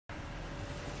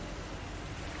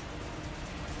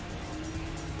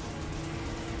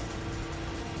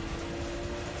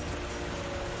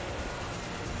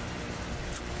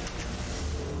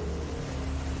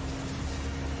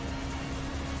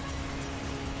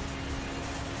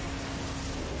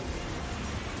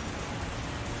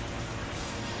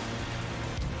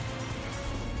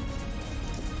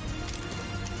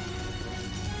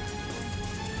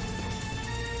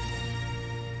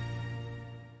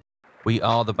We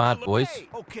are the bad boys,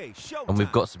 Okay, show and we've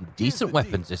time. got some Here's decent the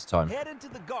weapons deal. this time. Head into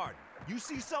the garden. You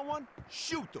see someone?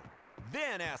 Shoot them.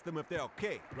 Then ask them if they're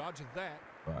okay. Roger that.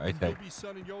 Right, And okay. you'll be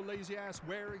sunning your lazy ass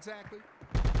where exactly?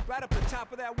 Right up the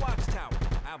top of that watchtower.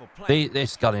 I have a plan.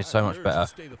 This gun is so I much urge you better.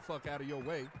 stay the fuck out of your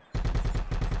way.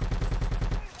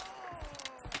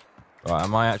 Right,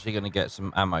 am I actually going to get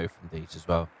some ammo from these as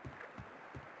well?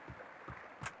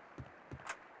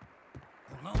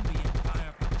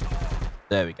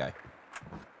 There we go.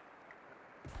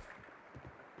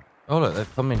 Oh look,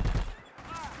 they've come in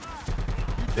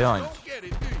behind. Don't get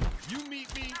it, do you? You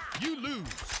meet me, you lose.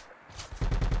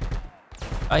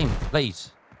 Aim,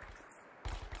 please.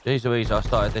 Jeez Louise, I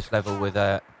started this level with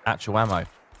actual ammo.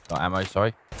 Not ammo,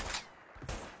 sorry.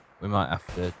 We might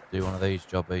have to do one of these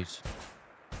jobbies.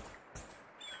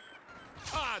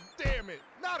 Ah, damn it.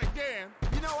 Not again.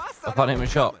 You know, I saw I can't that hit my one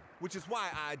shot. coming, which is why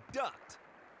I ducked.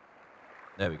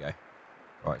 There we go.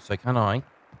 Right, so can I...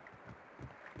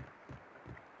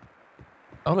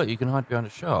 Oh look, you can hide behind a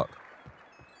shark.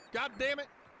 God damn it.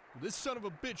 This son of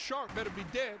a bitch shark better be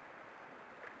dead.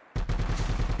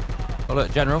 Oh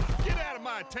look, General. Get out of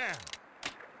my town.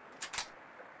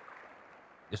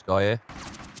 This guy here.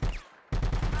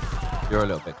 You're a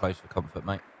little bit close for comfort,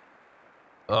 mate.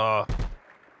 Oh,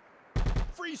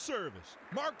 Free service.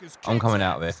 Marcus. I'm coming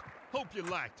out of Kicks ass. Hope you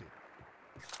liked it.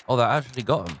 oh, that actually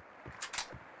got him.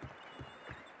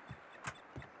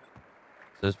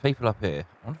 So there's people up here.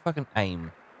 I wonder if I can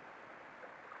aim.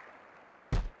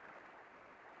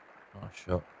 Nice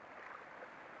shot.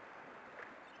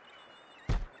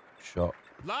 Shot.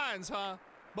 Lions, huh?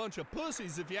 Bunch of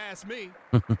pussies if you ask me.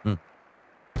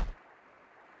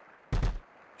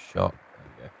 Shot. There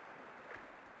we go.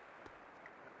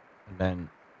 And then,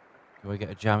 can we get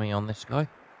a jammy on this guy?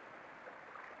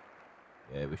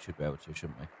 Yeah, we should be able to,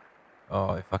 shouldn't we?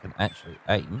 Oh, if I can actually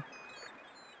aim.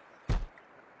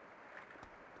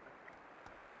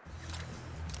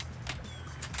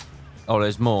 Oh,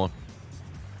 there's more.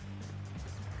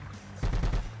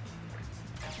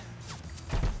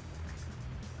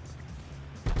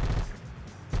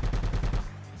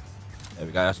 There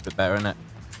we go, that's a bit better, isn't it?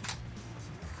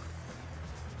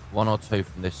 One or two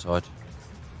from this side.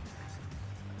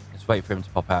 Let's wait for him to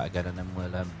pop out again, and then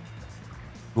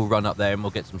we'll run up there and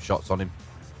we'll get some shots on him.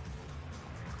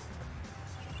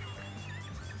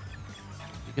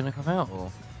 Is he gonna come out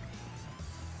or?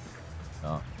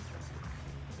 No.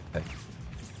 Okay.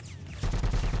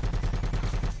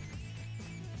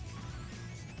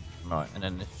 Right, and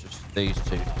then it's just these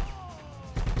two.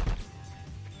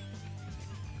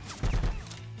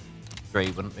 3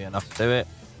 wouldn't be enough to do it.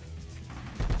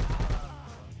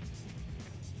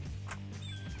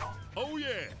 Oh yeah.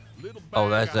 Little Oh,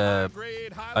 bag there's of a-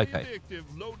 high-grade, highly okay. addictive,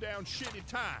 low-down shitty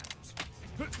times.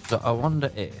 So I wonder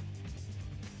if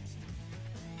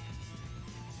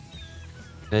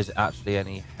there's actually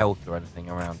any health or anything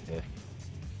around here.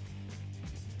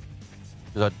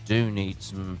 Because I do need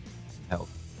some health.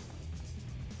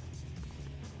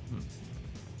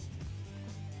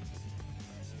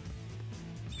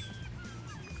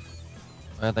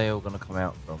 Where are they all going to come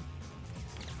out from?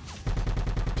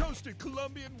 Toasted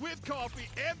Colombian with coffee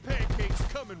and pancakes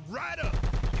coming right up.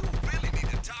 You really need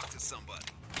to talk to somebody.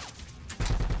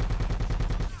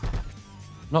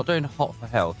 Not doing hot for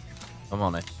health, if I'm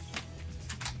honest.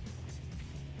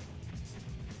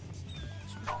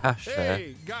 Some cash there.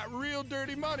 Hey, got real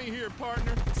dirty money here,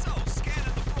 partner. So, scanning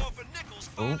the floor for nickels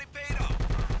finally paid off.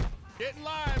 Get in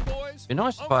line, boys. Be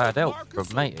nice if Uncle I had help Marcus from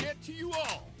will matey. Get to you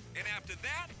all. And after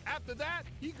that, After that,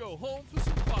 he go home for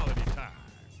some quality time.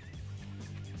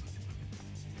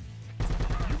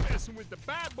 You messing with the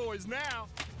bad boys now.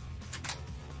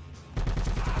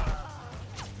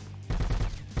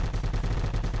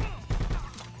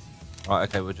 Right,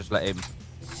 okay, we'll just let him.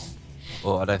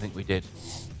 Oh, I don't think we did.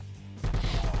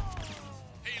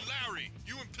 Hey, Lowrey,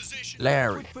 you in position?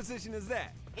 Larry. which position is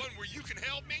that? One where you can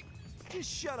help me? Just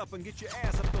shut up and get your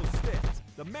ass up those steps.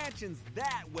 The mansion's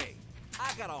that way.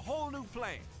 I got a whole new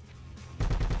plan.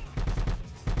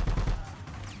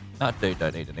 That dude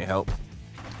don't need any help.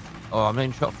 Oh, I'm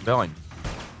being shot from behind.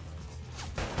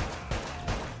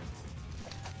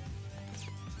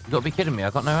 You gotta be kidding me, I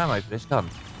got no ammo for this gun.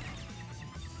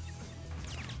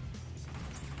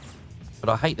 But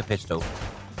I hate the pistol.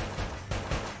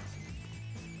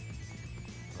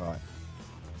 Right.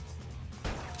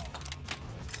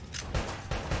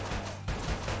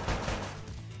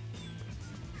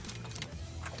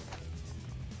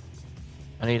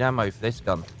 I need ammo for this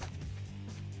gun.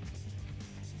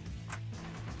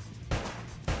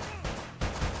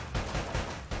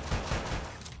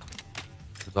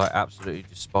 Because I absolutely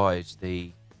despise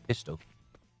the pistol.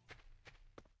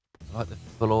 I like the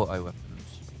full auto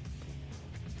weapons.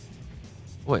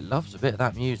 Oh, it loves a bit of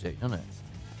that music, doesn't it?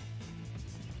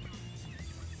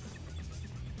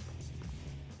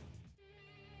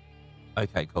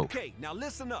 Okay, cool. Okay, now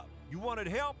listen up. You wanted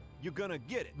help? You're gonna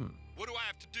get it. What do I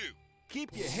have to do?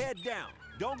 Keep your head down.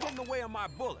 Don't get in the way of my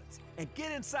bullets. And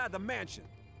get inside the mansion.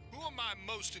 Who am I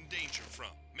most in danger from?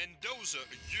 Mendoza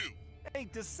or you?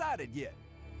 Ain't decided yet.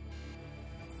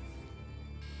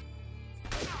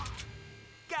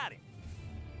 Got him.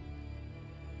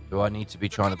 Do I need to be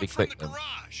trying to be Coming quick from then? the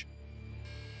garage.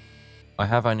 I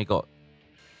have only got...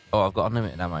 Oh, I've got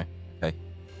unlimited ammo. Okay.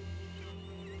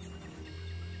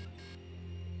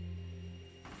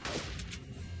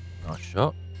 Nice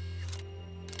shot.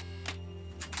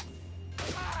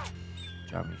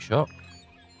 Jammy shot.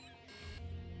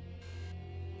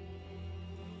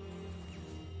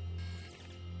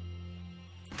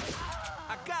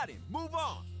 I got him. Move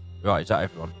on. Right, is that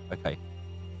everyone? Okay.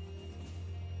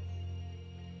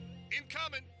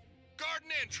 Incoming. Garden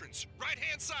entrance.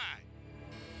 Right-hand side.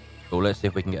 Cool, let's see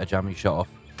if we can get a jammy shot off.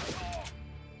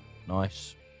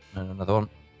 Nice. And another one.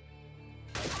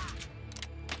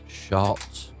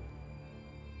 Shot.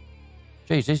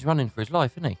 Jeez, he's running for his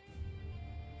life, isn't he?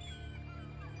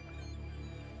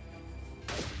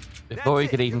 Before he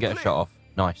could even get a shot off.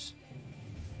 Nice.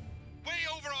 Way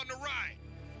over on the right.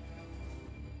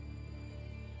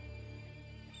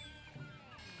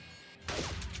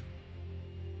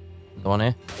 Another one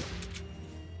here.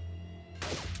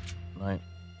 No.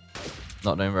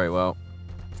 Not doing very well.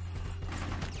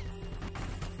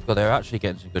 God, they're actually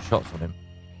getting some good shots on him.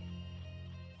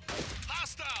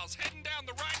 Hostiles heading down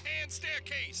the right-hand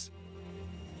staircase.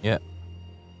 Yeah.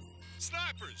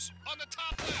 Snipers on the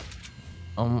top left.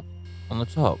 On the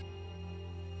top.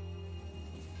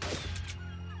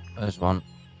 There's one.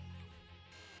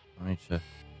 I need to...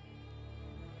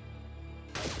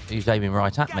 He's aiming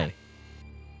right at me.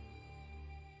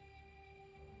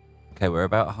 Okay, we're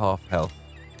about half health.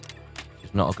 Which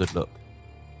is not a good look.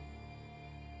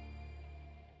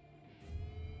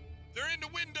 They're in the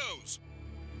windows.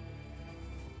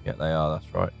 Yeah, they are,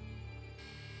 that's right.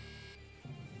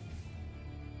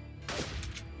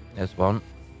 There's one.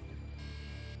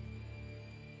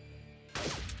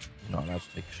 He's not allowed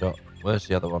to take a shot. Where's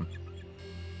the other one?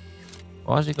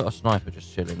 Why has he got a sniper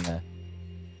just chilling there?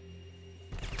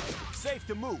 Safe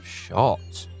to move. Shot.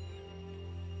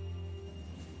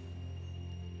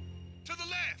 To the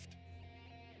left.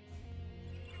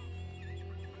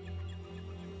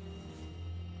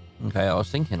 Okay, I was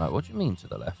thinking, like, what do you mean to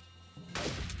the left?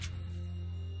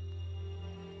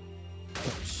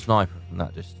 Sniper from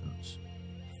that distance.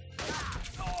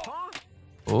 Huh?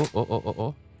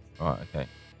 Oh. Right, okay.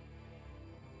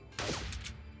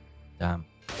 Damn.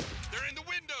 They're in the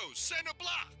windows. Center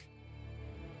block.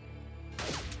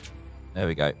 There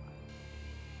we go.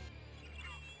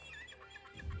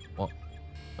 What?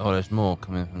 Oh, there's more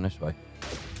coming from this way.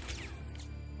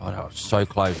 Oh, that was so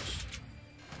close.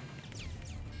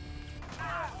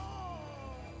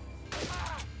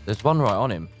 There's one right on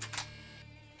him.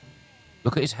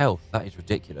 Look at his health. That is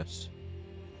ridiculous.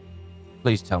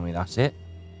 Please tell me that's it.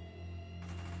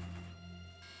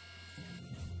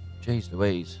 Jeez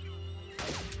Louise.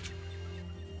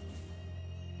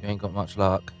 You ain't got much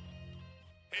luck.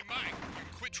 Hey, Mike, you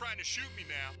quit trying to shoot me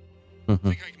now.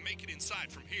 Think I can make it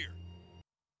inside from here.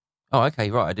 Oh, okay,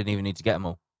 right. I didn't even need to get them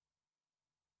all.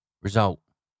 Result.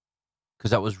 Because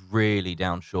that was really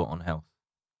down short on health.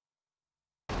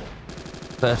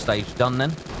 First stage done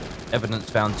then. Evidence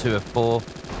found 2 of 4.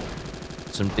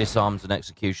 Some disarms and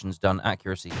executions done.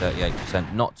 Accuracy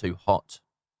 38%. Not too hot.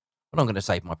 But I'm going to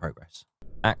save my progress.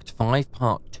 Act 5,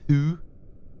 Part 2.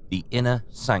 The Inner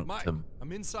Sanctum. Mike,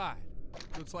 I'm inside.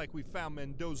 Looks like we found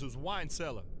Mendoza's wine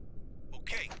cellar.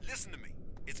 Okay, listen to me.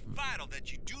 It's vital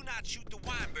that you do not shoot the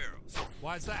wine barrels.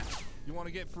 Why's that? You want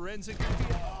to get forensic? No,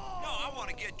 I want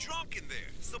to get drunk in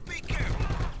there, so be careful.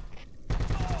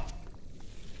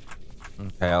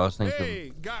 Okay, I was thinking...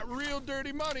 Hey, got real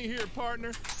dirty money here,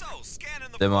 partner. So, scanning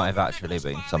the There might have phone, actually Nichols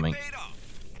been finally something. paid off.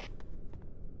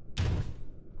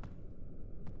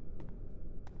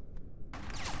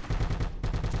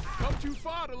 Come too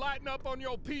far to lighten up on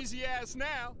your peasy ass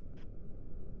now.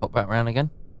 Pop back round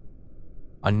again.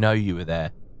 I know you were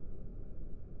there.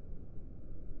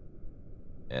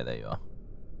 Yeah, there you are.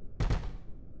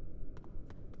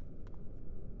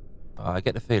 I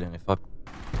get the feeling if I...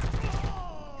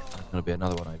 There's going to be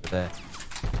another one over there.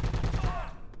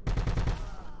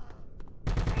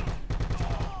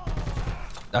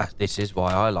 This is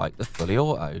why I like the fully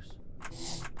autos.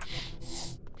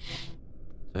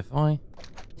 So if I...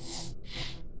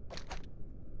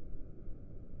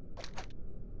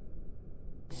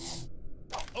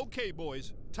 Okay,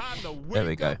 boys. Time to There we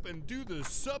wake go. up and do the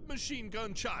submachine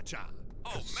gun cha-cha.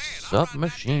 Oh man,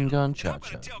 Submachine gun I'm cha-cha.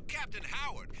 gonna tell Captain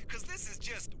Howard, cause this is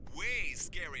just way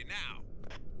scary now.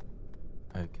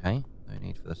 Okay, no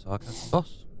need for the sarcasm,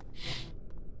 boss.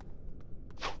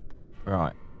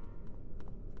 Right.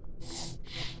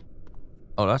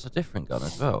 Oh, that's a different gun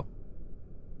as well.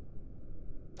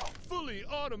 Fully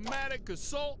automatic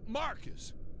assault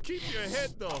Marcus. Keep your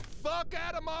head the fuck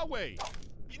out of my way.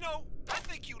 You know, I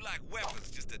think you like weapons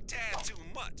just a tad too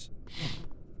much.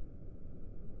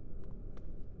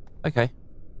 Okay.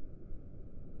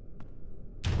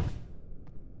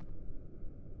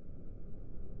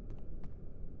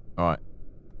 Alright.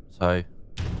 So.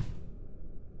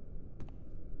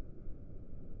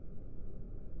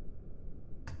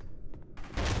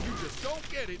 You just don't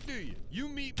get it, do you? You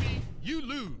meet me, you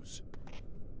lose.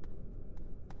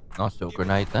 Nice little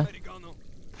grenade there. We got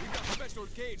a special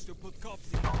cage to put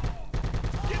cops in.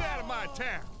 Get out of my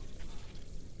town.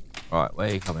 Right, where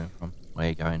are you coming from? Where are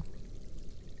you going?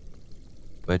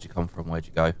 Where'd you come from? Where'd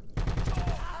you go?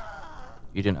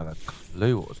 You didn't have a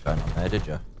clue what was going on there, did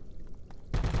you?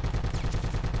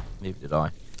 Neither did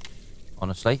I.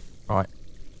 Honestly. Right.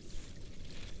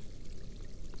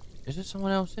 Is there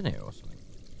someone else in here or something?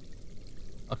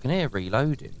 I can hear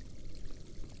reloading.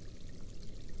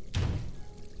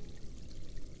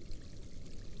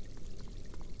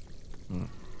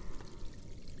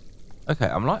 Okay,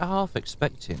 I'm like half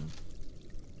expecting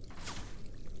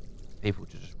people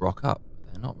to just rock up.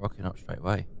 They're not rocking up straight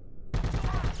away.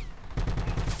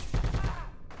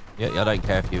 Yeah, I don't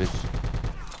care if he was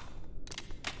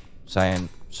saying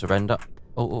surrender.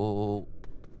 Oh.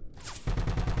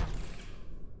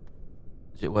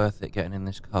 Is it worth it getting in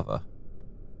this cover?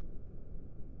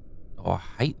 Oh,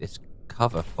 I hate this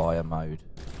cover fire mode.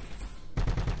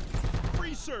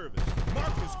 Free service.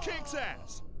 Marcus kicks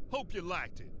ass. Hope you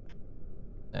liked it.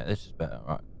 Yeah, this is better.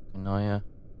 Right, can I, I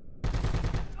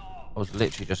was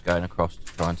literally just going across to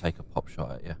try and take a pop shot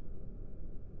at you.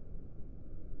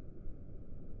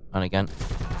 And again.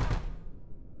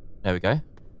 There we go.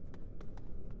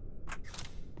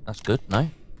 That's good, no?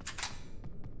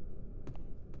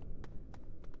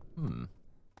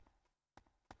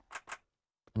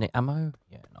 Any ammo?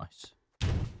 Yeah, nice.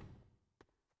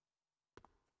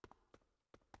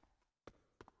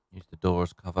 Use the door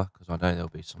as cover, because I know there'll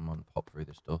be someone pop through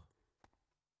this door.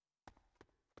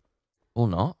 Or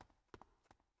not.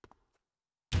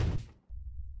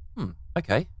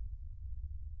 Okay.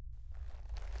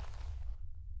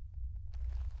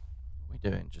 What are we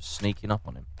doing? Just sneaking up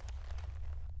on him?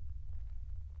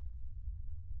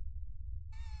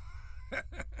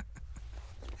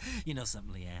 You know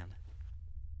something, Leanne?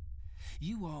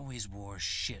 You always wore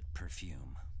shit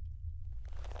perfume.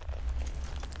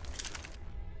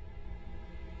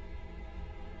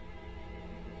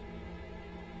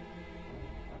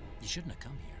 You shouldn't have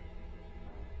come here.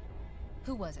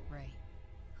 Who was it, Ray?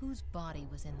 Whose body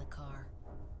was in the car?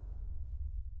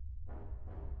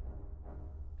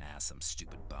 Some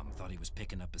stupid bum thought he was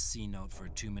picking up a C note for a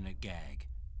 2-minute gag.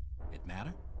 It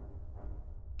matter?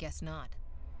 Guess not.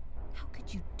 How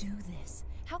could you do this?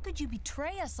 How could you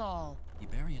betray us all? You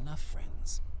bury enough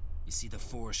friends. You see the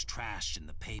force trashed in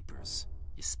the papers.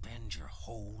 You spend your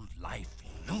whole life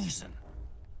losing.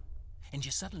 And you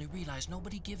suddenly realize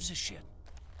nobody gives a shit.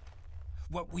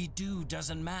 What we do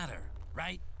doesn't matter,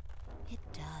 right? It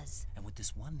does. And with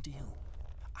this one deal,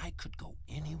 I could go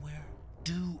anywhere,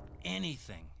 do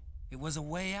anything. It was a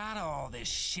way out of all this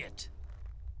shit.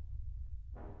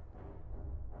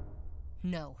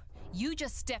 No, you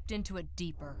just stepped into it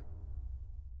deeper.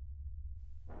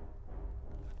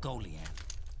 Go, Leanne.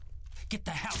 Get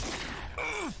the hell...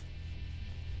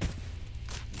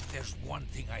 If there's one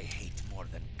thing I hate more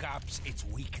than cops, it's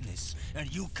weakness. And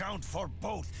you count for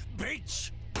both,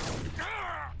 bitch!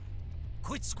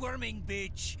 Quit squirming,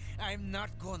 bitch. I'm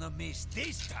not gonna miss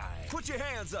this time. Put your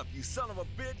hands up, you son of a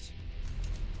bitch!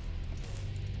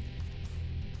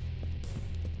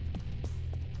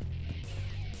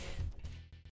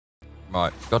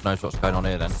 Right, God knows what's going on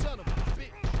here then. Son of a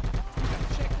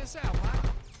bitch. Check this out,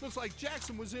 man. Looks like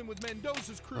Jackson was in with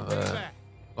Mendoza's crew way back.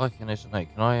 Liking this, mate.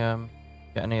 Can I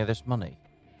get any of this money?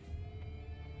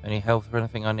 Any health or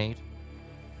anything I need?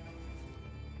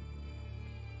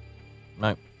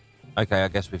 No. Okay, I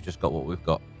guess we've just got what we've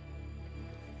got.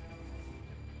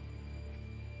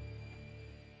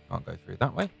 Can't go through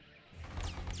that way.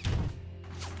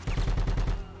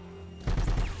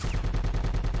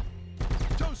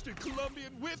 Toasted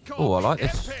Colombian with coffee. Oh, I like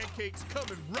this. And pancakes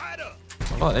coming right up.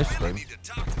 I like this Really room. need to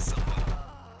talk to somebody.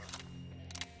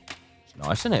 It's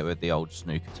nice, isn't it, with the old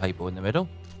snooker table in the middle?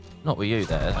 Not with you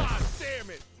there. Though. Ah, damn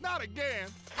it. not again.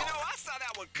 You know, I saw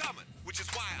that one coming, which is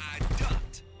why I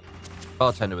ducked.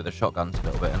 Bartender with a shotgun's a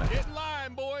little bit, isn't it? Get in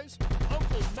line, boys.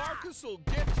 Uncle Marcus will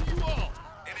get to you all.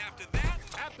 And after that,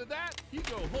 After that, he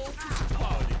go home for some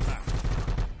quality time.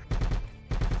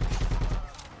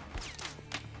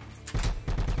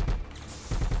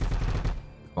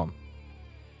 Come on.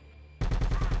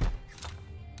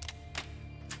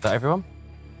 Is that everyone?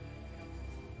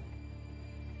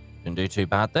 Didn't do too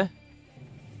bad there.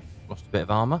 Lost a bit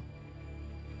of armor.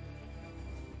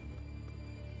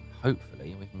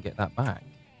 Hopefully we can get that back.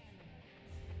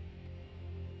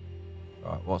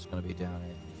 Right, what's going to be down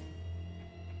here?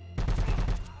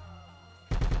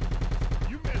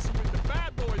 You messing with the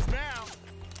bad boys now.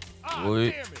 Ah,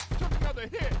 Wait. damn it. Took another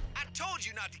hit. I told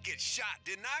you not to get shot,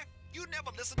 didn't I? You never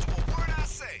listen to a word I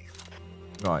say.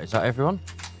 Right, is that everyone?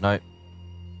 No.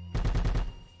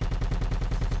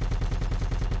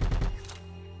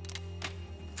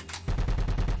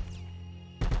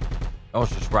 I was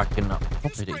just racking up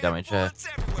property Spraying damage here. bullets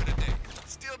everywhere today.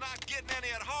 Still not getting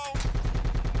any at home.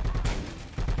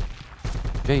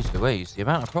 Jeez Louise, the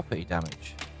amount of property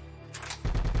damage.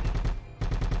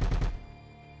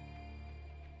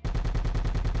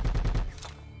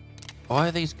 Why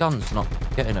are these guns not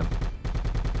getting them?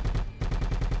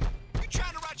 You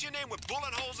trying to write your name with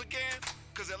bullet holes again?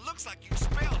 Because it looks like you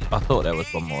spelled it. I thought there was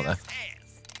one more there. ASS.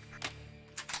 Is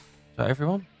that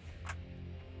everyone?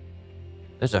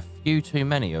 There's a few too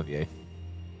many of you.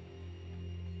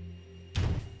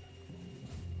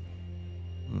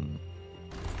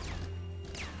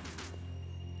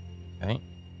 Okay.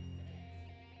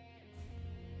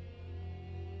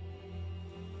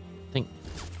 I think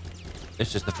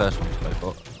this is the first one to go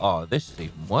for. Oh, this is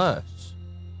even worse.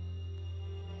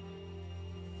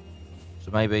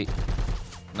 So maybe...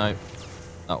 No,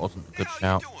 that wasn't a good What the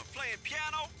hell shout. you doing? Playing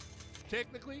piano?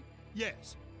 Technically,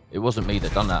 yes. It wasn't me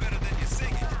that done that. Better than you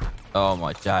singing. Oh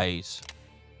my days.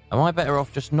 Am I better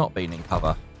off just not being in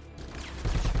cover?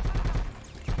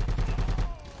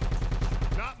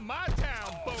 Not in my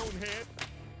town, bonehead.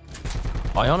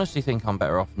 I honestly think I'm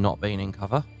better off not being in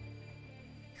cover.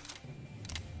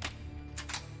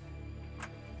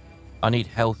 I need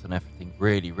health and everything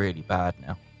really, really bad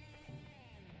now.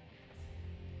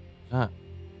 What's that?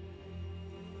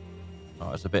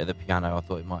 Oh, it's a bit of the piano. I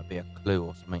thought it might be a clue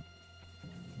or something.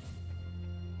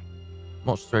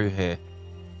 What's through here?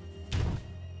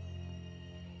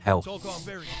 Health. It's all gone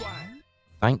very quiet.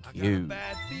 Thank I got a you.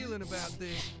 bad feeling about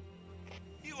this.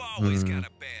 You always got a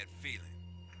bad feeling.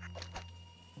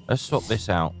 Let's swap this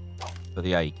out for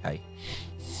the AK.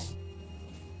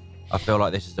 I feel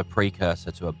like this is a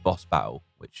precursor to a boss battle,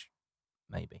 which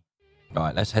maybe.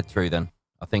 Right, let's head through then.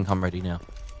 I think I'm ready now.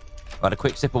 I had a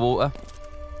quick sip of water.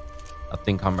 I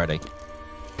think I'm ready.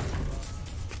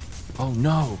 Oh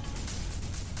no!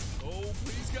 Oh,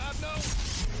 please, God, no.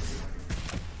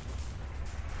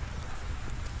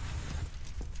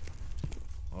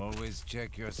 Always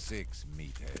check your six,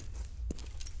 meathead.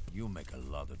 You make a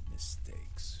lot of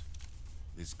mistakes.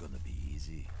 This gonna be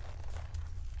easy.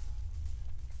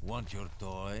 Want your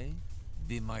toy?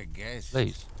 Be my guest.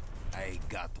 Please. I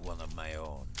got one of my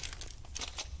own.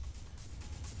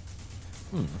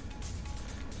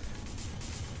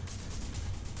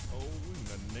 Oh,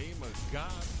 in the name of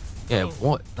God. Yeah, No.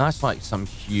 what? That's like some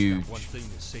Just huge... got one thing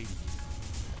to say to you.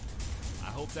 I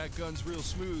hope that gun's real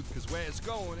smooth, because where it's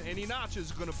going, any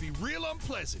notches are gonna be real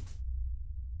unpleasant.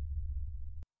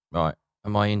 Right,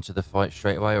 am I into the fight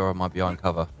straight away or am I behind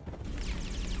cover?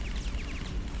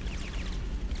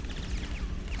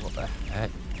 What the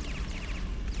heck?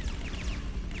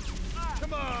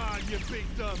 Come on, you big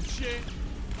dumb shit.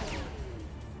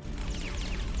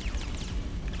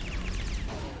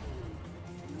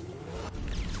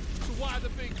 So why the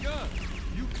big gun?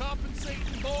 You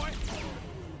compensating, boy?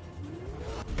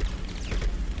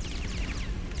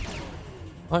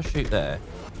 If I shoot there,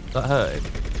 does that hurt him?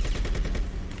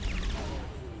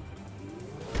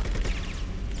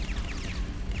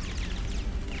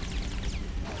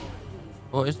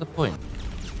 What is the point?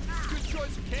 Good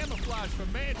choice of camouflage for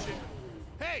mansion.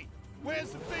 Hey,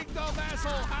 where's the big dumb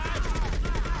asshole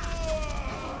hide?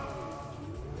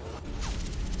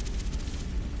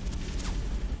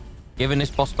 Giving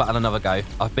this boss battle another go.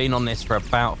 I've been on this for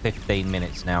about 15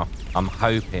 minutes now. I'm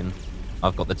hoping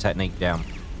I've got the technique down.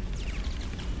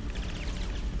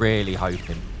 Really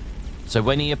hoping. So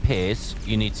when he appears,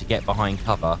 you need to get behind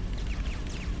cover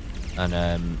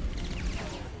and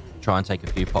try and take a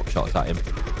few pop shots at him.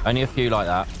 Only a few like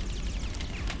that.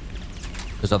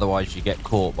 Because otherwise you get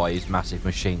caught by his massive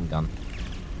machine gun.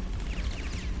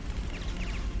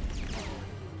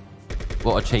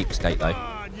 What a cheapskate though. Come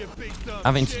on, you big dumb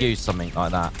having to shit. use something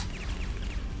like that.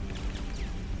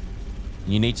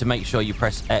 You need to make sure you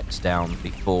press X down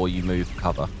before you move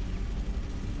cover.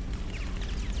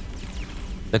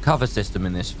 The cover system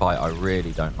in this fight I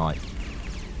really don't like.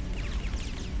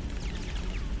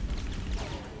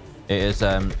 It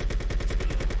has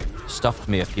stuffed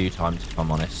me a few times, if I'm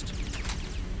honest.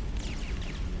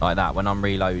 Like that, when I'm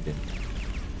reloading.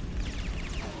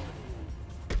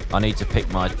 I need to pick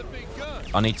my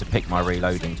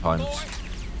reloading times.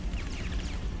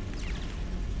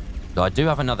 So I do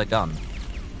have another gun.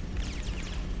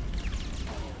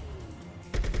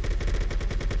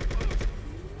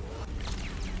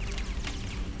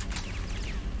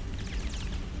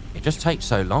 It just takes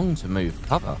so long to move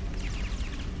cover.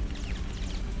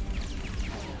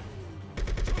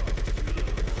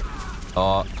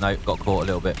 Oh, no, got caught a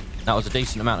little bit. That was a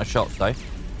decent amount of shots, though.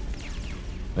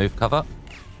 Move cover.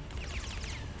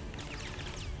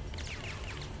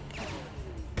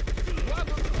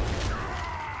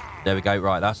 There we go.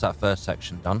 Right, that's that first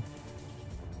section done.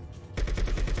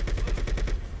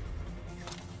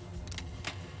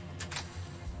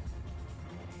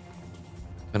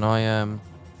 Can I,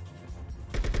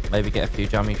 maybe get a few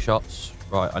jammy shots?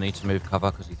 Right, I need to move cover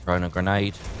because he's thrown a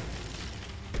grenade.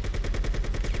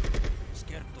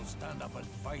 Scared to stand up and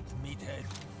fight, meathead.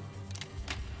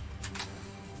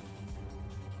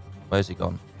 Where's he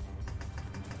gone?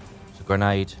 It's a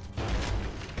grenade.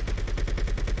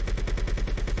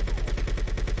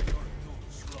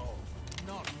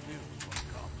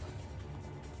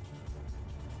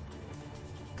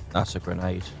 That's a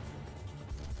grenade.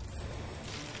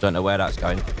 Don't know where that's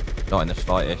going. Not in the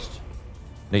slightest.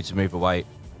 Need to move away.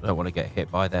 I don't want to get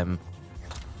hit by them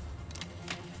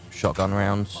shotgun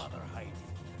rounds.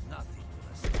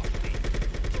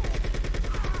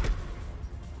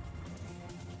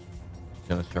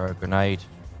 Gonna throw a grenade.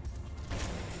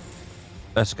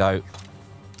 Let's go.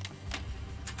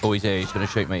 Oh, he's here. He's gonna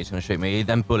shoot me. He's gonna shoot me.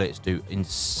 Them bullets do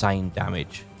insane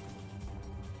damage.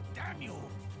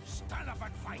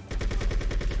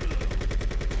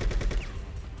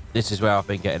 This is where I've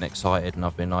been getting excited and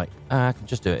I've been like, I can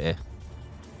just do it here.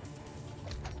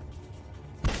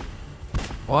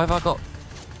 Why have I got...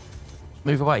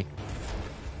 Move away.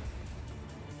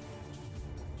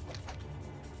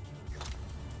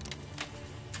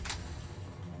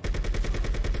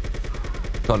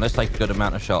 Come on, let's take a good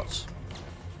amount of shots.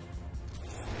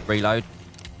 Reload.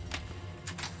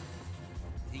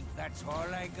 Think that's all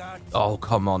I got? Oh,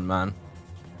 come on, man.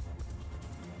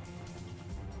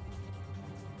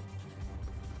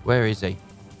 Where is he?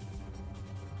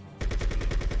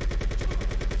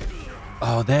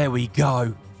 Oh, there we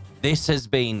go. This has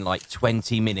been like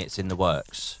 20 minutes in the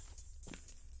works.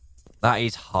 That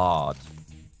is hard.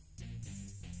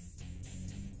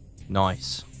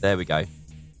 Nice. There we go.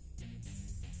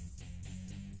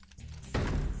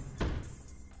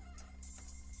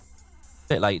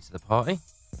 Bit late to the party.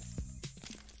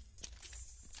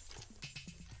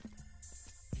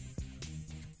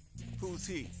 Who's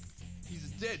he? He's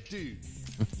a dead dude.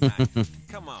 Nice.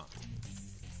 Come on.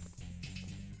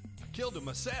 I killed him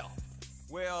myself.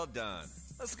 Well done.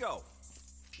 Let's go.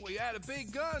 Well, you had a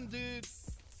big gun, dude.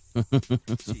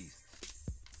 Jeez.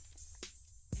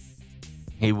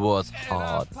 He was And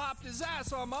hard. I popped his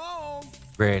ass on my own.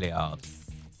 Really hard.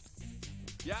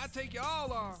 Yeah, I take you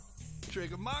all on.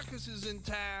 Trigger Marcus is in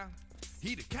town.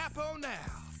 He the capo now.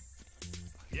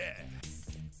 Yeah.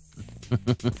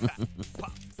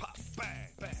 Pop, pop, bang,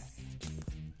 bang.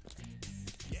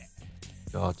 Yeah.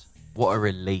 God, what a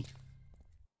relief.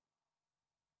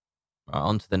 Right,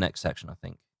 on to the next section, I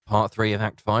think. Part 3 of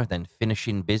Act 5, then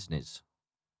finishing business.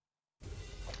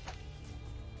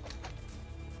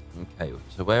 Okay,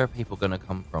 so where are people going to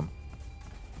come from?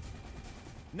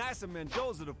 Nice of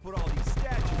Mendoza to put all these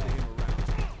statues of him around.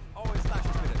 Always likes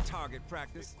a bit of target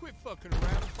practice. Quit fucking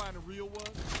around and find a real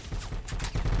one.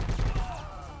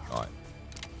 Right.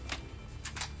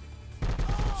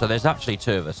 So there's actually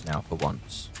 2 of us now for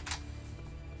once.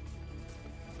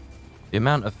 The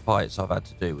amount of fights I've had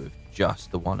to do with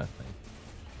just the one of me.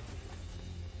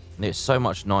 And it's so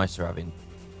much nicer having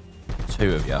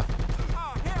 2 of you.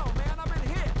 Oh, hell, man, I've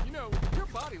been hit. You know, your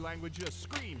body language just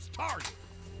screams target.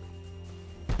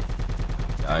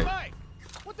 Go. Hey, Mike,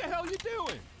 what the hell you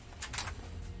doing?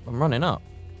 I'm running up.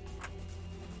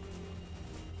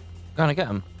 Gonna get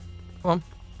him. Come on.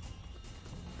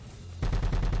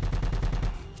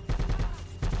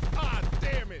 Ah,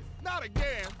 damn it. Not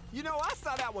again. You know, I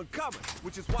saw that one coming,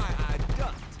 which is why I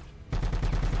ducked.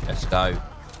 Let's go.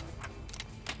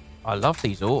 I love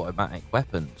these automatic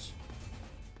weapons.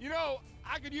 You know,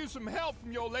 I could use some help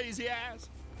from your lazy ass.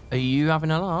 Are you having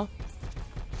a laugh?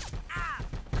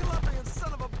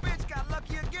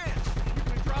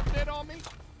 head on me?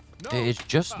 No? It is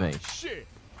just me. Shit.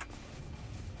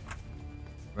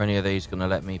 Are any of these going to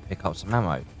let me pick up some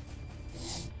ammo?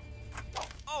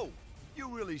 Oh, you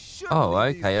really should. Oh,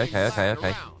 leave these okay, things okay, okay, lying okay.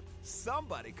 around.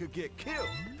 Somebody could get killed.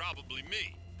 Probably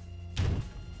me.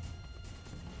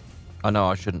 I know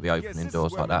I shouldn't be Guess opening this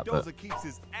doors is where like that, but... Mendoza keeps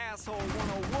his asshole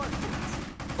 101 books.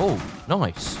 Oh,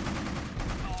 nice.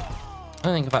 I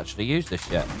don't think I've actually used this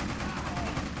yet.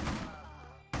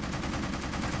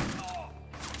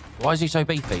 Why is he so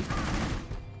beefy?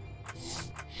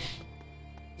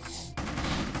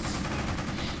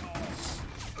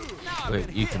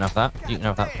 Wait, you can have that. You can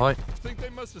have that fight. Think they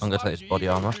must have I'm gonna take spotted this your body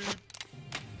ego, armor. dude.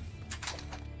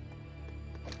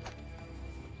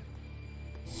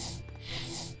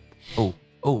 Oh,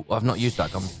 oh, I've not used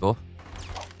that gun before.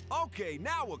 Okay,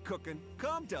 now we're cooking.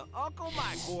 Come to Uncle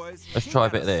Mike, boys. Let's He try a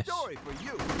got bit of this. Story for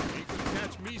you. Ain't gonna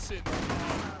catch me sitting.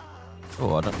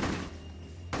 Oh, I don't...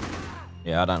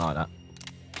 Yeah, I don't like that.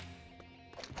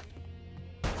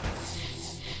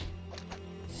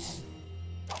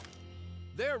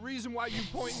 There a reason why you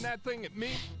pointing that thing at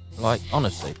me? Like,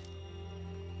 honestly.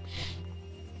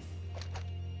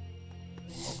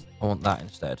 I want that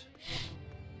instead.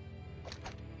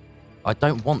 I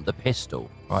don't want the pistol.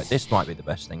 Right, this might be the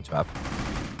best thing to have.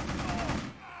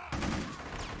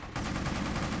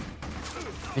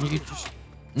 Can you just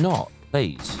not,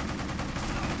 please?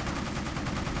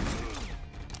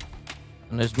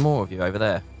 And there's more of you over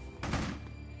there.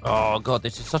 Oh, God,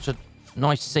 this is such a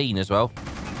nice scene as well.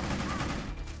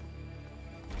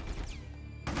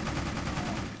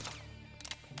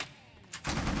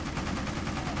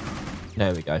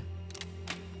 There we go.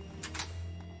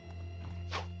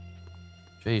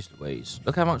 Jeez Louise.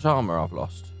 Look how much armor I've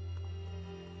lost.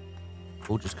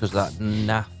 All just because of that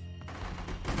naff.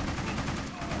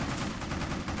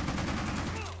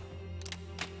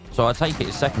 So I take it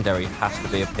his secondary has to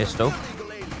be a pistol.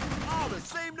 All the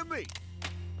same to me.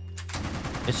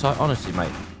 It's like, honestly,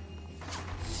 mate.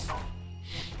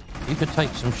 You could take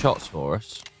some shots for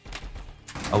us.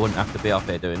 I wouldn't have to be up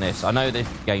here doing this. I know this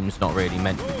game's not really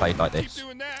meant to be played like Keep this.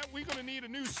 doing that, we're gonna need a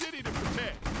new city to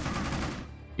protect.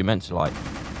 You're meant to, like,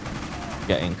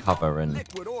 get in cover and...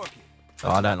 Liquid orchid.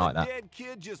 Oh, I don't like that. Dead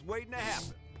kid just waiting to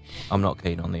happen. I'm not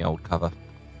keen on the old cover.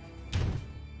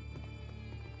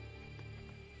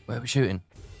 Where are we shooting?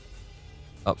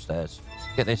 Upstairs.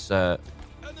 Get this,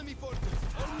 Enemy forces.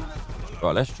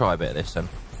 Right, let's try a bit of this then.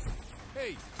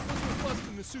 Hey, what's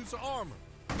busting the suits of armor?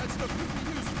 That stuff could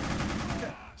be useful.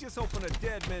 Just hoping a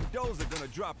dead Mendoza gonna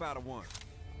drop out of one.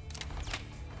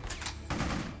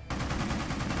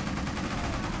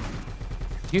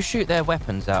 You shoot their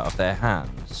weapons out of their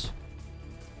hands.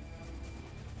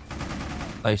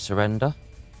 They surrender.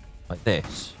 Like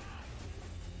this.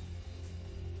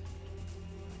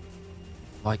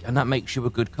 Like, and that makes you a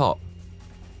good cop.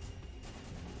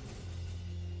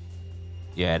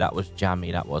 Yeah, that was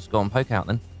jammy, that was. Go on, poke out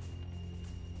then.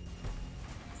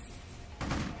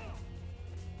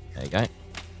 There you go.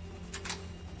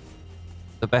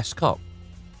 The best cop.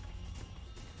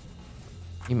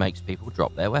 He makes people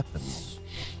drop their weapons.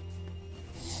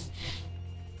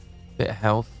 Bit of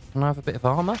health. Can I have a bit of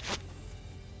armor?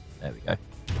 There we go.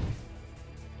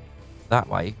 That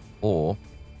way, or...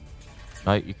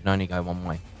 No, you can only go one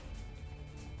way.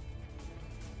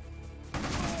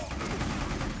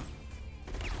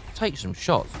 Take some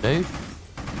shots, dude.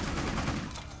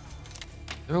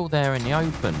 They're all there in the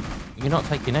open. You're not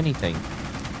taking anything.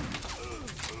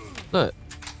 Look.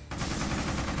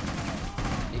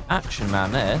 The action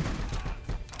man there.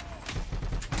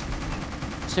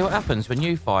 See what happens when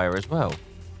you fire as well.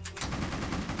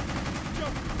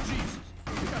 Jump, Jesus.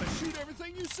 You gotta shoot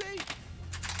everything you see.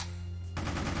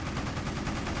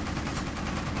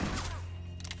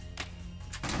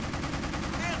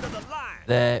 End of the line.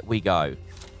 There we go.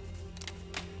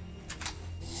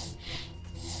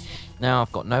 Now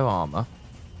I've got no armor.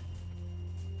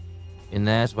 In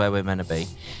there's where we're meant to be.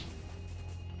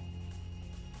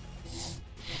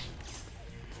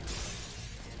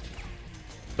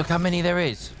 Look how many there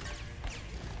is.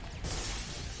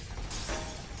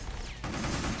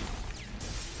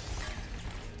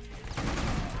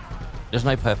 There's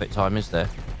no perfect time, is there?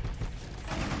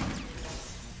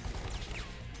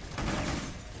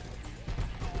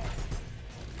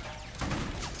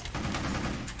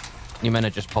 You're meant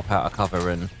to just pop out of cover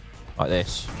and like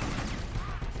this.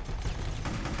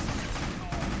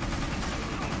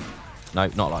 No,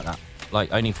 not like that.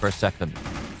 Like, only for a second.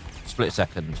 Split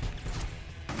second.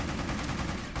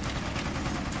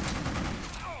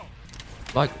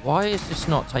 Like, why is this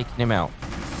not taking him out?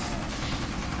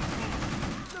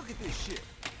 Look at this shit.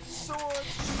 Swords,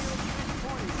 shields, and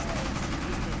pointy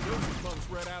sticks.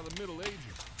 Goosebumps right out of the Middle Ages.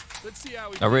 Let's see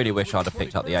how I really wish I'd have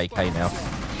picked up the AK now.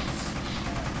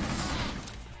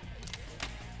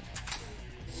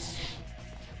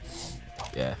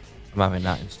 Yeah, I'm having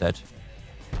that instead.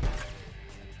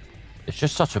 It's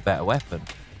just such a better weapon.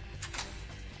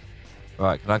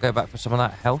 Right, can I go back for some of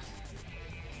that health?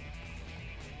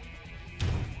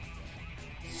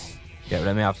 Yeah,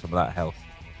 let me have some of that health.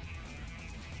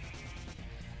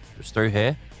 Just through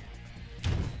here.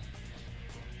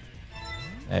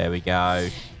 There we go.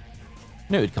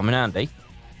 Knew it'd come in handy.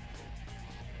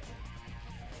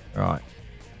 Right.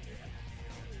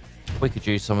 We could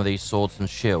use some of these swords and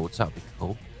shields. That'd be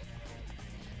cool.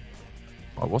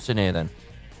 Right, what's in here then?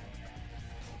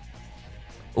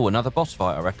 Oh, another boss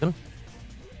fight, I reckon.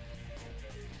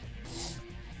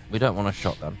 We don't want a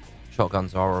shotgun.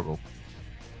 Shotguns are horrible.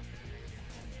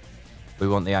 We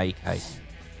want the AK.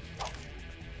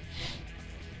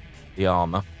 The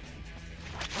armor.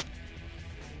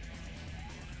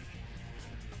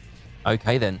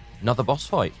 Okay then, another boss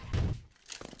fight.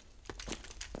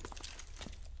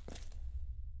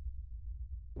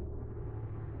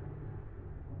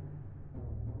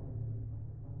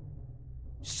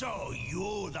 So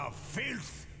you, the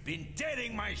filth, been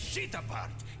tearing my shit apart,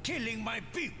 killing my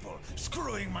people,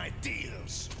 screwing my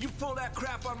deals. You pull that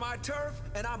crap on my turf,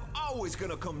 and I'm always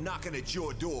gonna come knocking at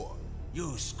your door.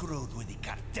 You screwed with the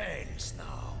cartels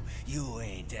now. You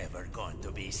ain't ever going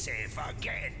to be safe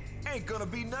again. Ain't gonna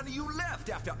be none of you left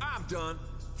after I'm done.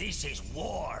 This is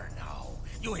war now.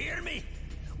 You hear me?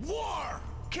 War!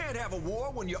 Can't have a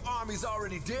war when your army's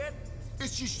already dead.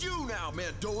 It's just you now,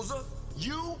 Mendoza.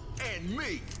 You and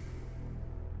me.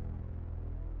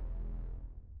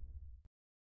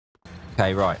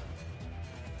 Okay, right.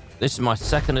 This is my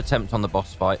second attempt on the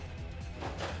boss fight.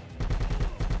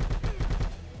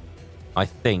 I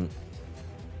think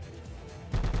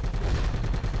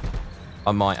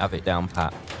I might have it down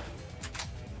pat.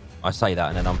 I say that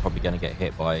and then I'm probably going to get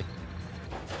hit by...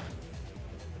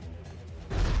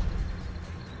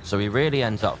 So he really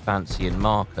ends up fancying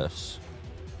Marcus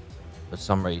for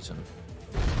some reason.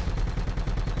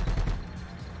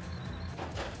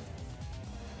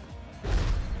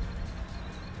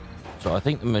 So I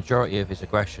think the majority of his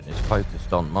aggression is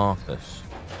focused on Marcus.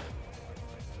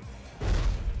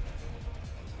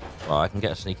 Right, I can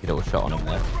get a sneaky little shot on him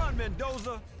there. Run,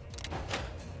 Mendoza.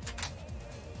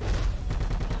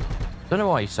 Don't know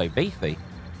why he's so beefy.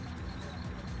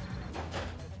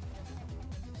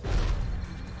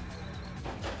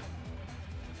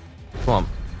 Come on.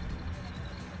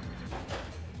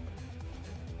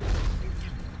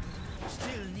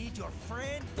 Still need your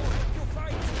friend to help you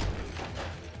fight?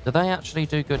 Do they actually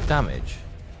do good damage?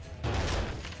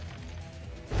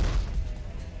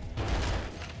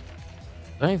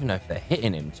 I don't even know if they're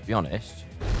hitting him, to be honest.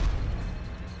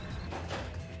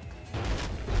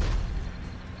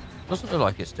 Doesn't look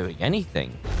like it's doing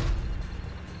anything.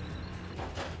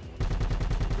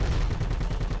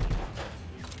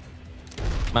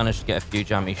 Managed to get a few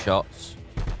jammy shots.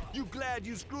 You glad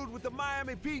you screwed with the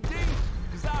Miami PD?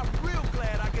 Because I'm real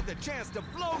glad I get the chance to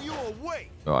blow you away.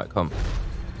 Alright, come.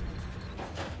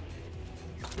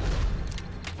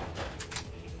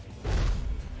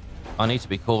 I need to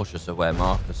be cautious of where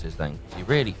Marcus is then, because he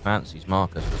really fancies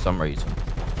Marcus for some reason.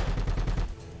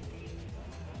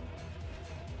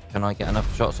 Can I get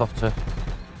enough shots off to...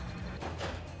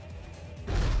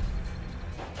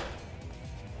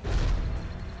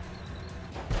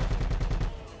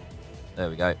 There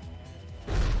we go.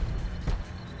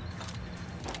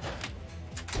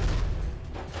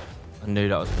 I knew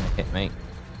that was going to hit me.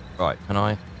 Right, can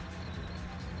I...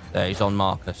 There, he's on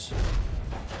Marcus.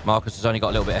 Marcus has only got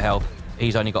a little bit of health.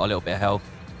 He's only got a little bit of health.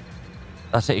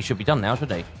 That's it, he should be done now,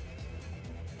 shouldn't he?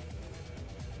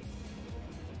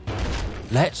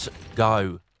 Let's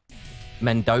go.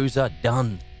 Mendoza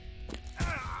done.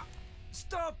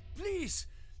 Stop, please!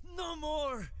 No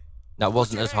more! That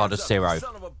wasn't Put as your hard hands as up, you Zero.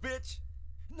 son of a bitch.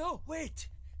 No, wait!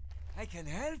 I can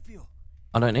help you.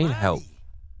 I don't need help.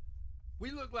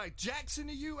 We look like Jackson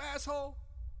to you, asshole?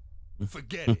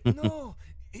 Forget it. No,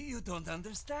 you don't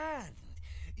understand.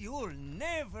 You'll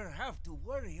never have to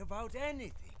worry about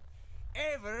anything.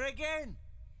 Ever again.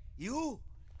 You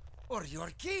or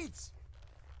your kids.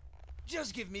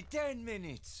 Just give me 10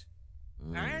 minutes.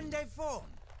 And a phone.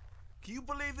 Can you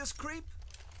believe this creep?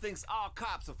 Thinks all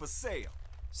cops are for sale.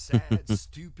 Sad,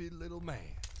 stupid little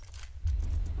man.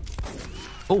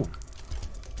 Oh.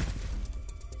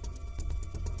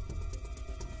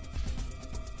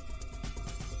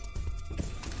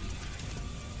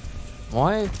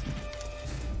 Why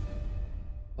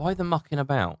the mucking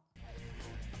about?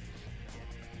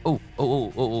 Oh.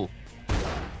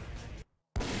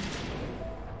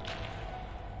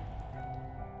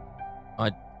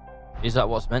 Is that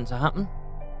what's meant to happen?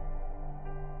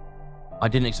 I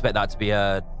didn't expect that to be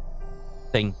a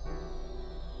thing.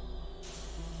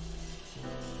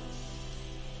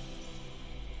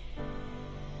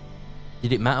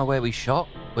 Did it matter where we shot?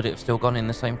 Would it have still gone in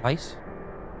the same place?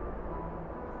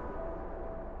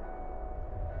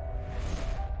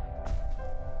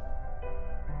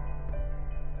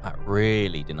 That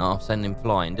really didn't half send him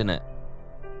flying, didn't it?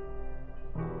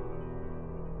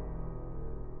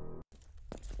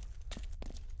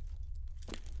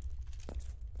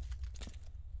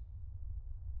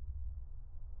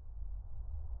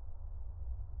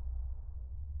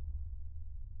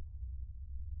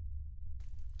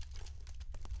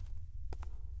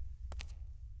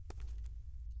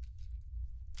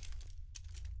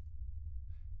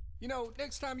 You know,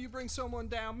 next time you bring someone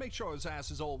down, make sure his ass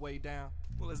is all the way down.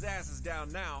 Well, his ass is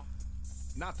down now.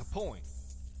 Not the point.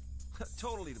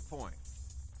 Totally the point.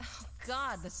 Oh,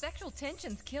 God, the sexual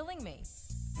tension's killing me.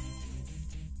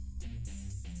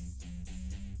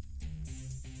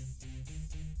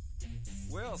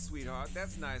 Well, sweetheart,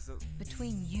 that's nice of...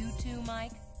 Between you two,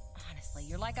 Mike, honestly,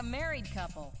 you're like a married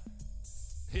couple.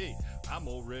 Hey, I'm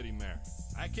already married.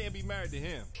 I can't be married to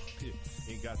him.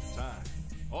 Ain't got the time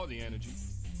or the energy.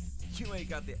 You ain't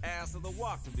got the ass or the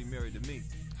walk to be married to me.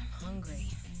 I'm hungry.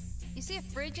 You see a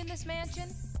fridge in this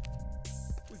mansion?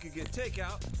 We could get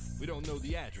takeout. We don't know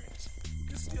the address. We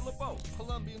could steal a boat.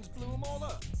 Colombians blew them all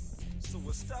up. So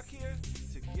we're stuck here,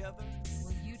 together.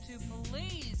 Will you two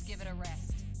please give it a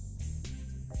rest?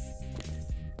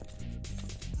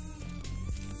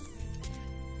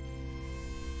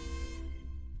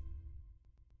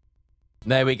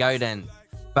 There we go then.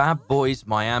 Bad Boys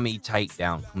Miami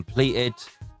Takedown completed,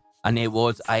 and it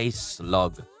was a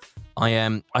slog.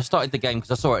 I started the game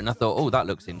because I saw it and I thought, oh, that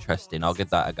looks interesting. I'll give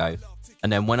that a go.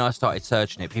 And then when I started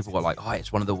searching it, people were like, oh,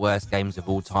 it's one of the worst games of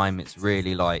all time. It's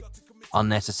really like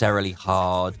unnecessarily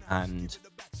hard and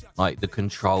like the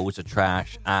controls are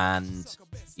trash. And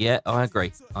yeah, I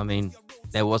agree. I mean,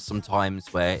 there was some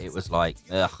times where it was like,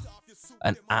 ugh,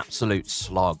 an absolute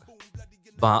slog.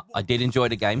 But I did enjoy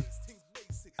the game.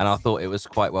 And I thought it was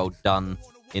quite well done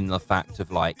in the fact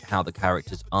of like how the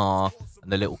characters are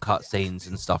and the little cutscenes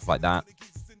and stuff like that.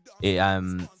 It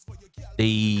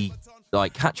the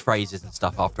like catchphrases and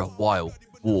stuff after a while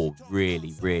wore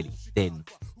really, really thin.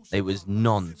 It was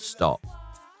non-stop.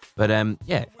 But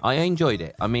yeah, I enjoyed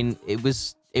it. I mean, it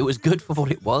was good for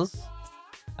what it was.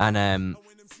 And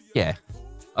yeah,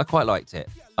 I quite liked it.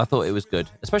 I thought it was good,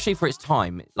 especially for its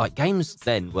time. Like games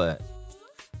then were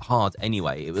hard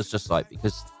anyway. It was just like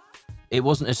because it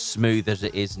wasn't as smooth as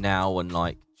it is now, and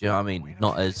like, do you know what I mean?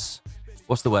 Not as,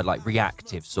 what's the word, like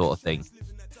reactive sort of thing.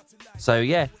 So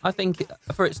yeah, I think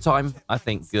for its time, I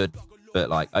think good, but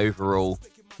like overall,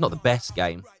 not the best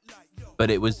game,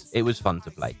 but it was fun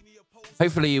to play.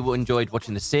 Hopefully you enjoyed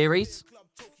watching the series,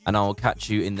 and I'll catch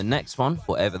you in the next one,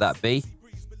 whatever that be.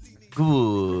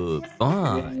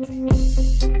 Goodbye.